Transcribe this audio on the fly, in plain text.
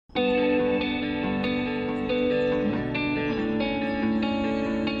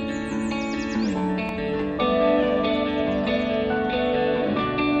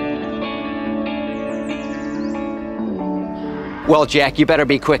Well, Jack, you better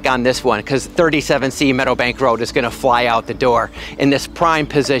be quick on this one because 37C Meadowbank Road is going to fly out the door in this prime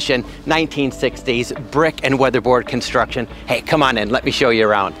position, 1960s brick and weatherboard construction. Hey, come on in, let me show you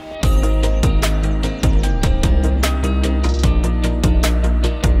around.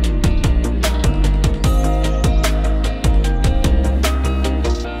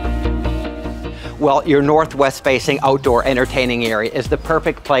 Well, your northwest facing outdoor entertaining area is the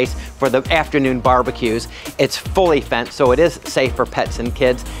perfect place for the afternoon barbecues. It's fully fenced, so it is safe for pets and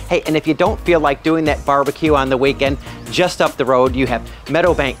kids. Hey, and if you don't feel like doing that barbecue on the weekend, just up the road you have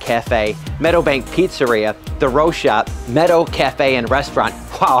Meadowbank Cafe, Meadowbank Pizzeria, the Row Shop, Meadow Cafe and Restaurant.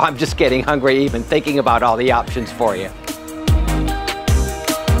 Wow, I'm just getting hungry even thinking about all the options for you.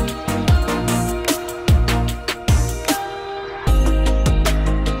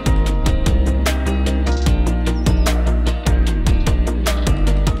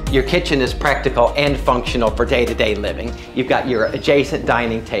 Your kitchen is practical and functional for day-to-day living. You've got your adjacent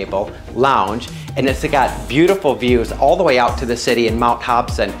dining table, lounge, and it's got beautiful views all the way out to the city in Mount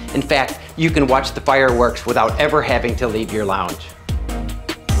Hobson. In fact, you can watch the fireworks without ever having to leave your lounge.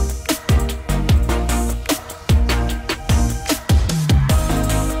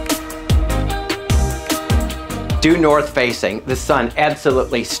 Due north facing, the sun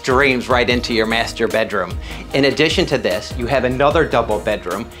absolutely streams right into your master bedroom. In addition to this, you have another double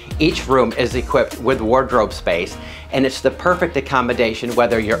bedroom. Each room is equipped with wardrobe space, and it's the perfect accommodation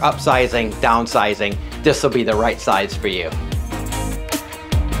whether you're upsizing, downsizing. This will be the right size for you.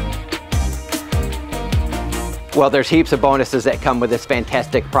 Well, there's heaps of bonuses that come with this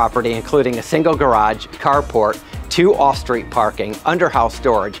fantastic property, including a single garage, carport, 2 off-street parking, under-house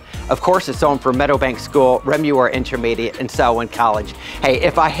storage. Of course, it's owned for Meadowbank School, Remuera Intermediate, and Selwyn College. Hey,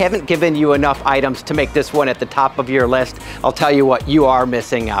 if I haven't given you enough items to make this one at the top of your list, I'll tell you what, you are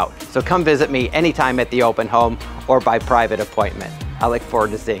missing out. So come visit me anytime at the open home or by private appointment. I look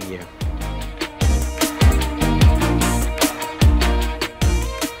forward to seeing you.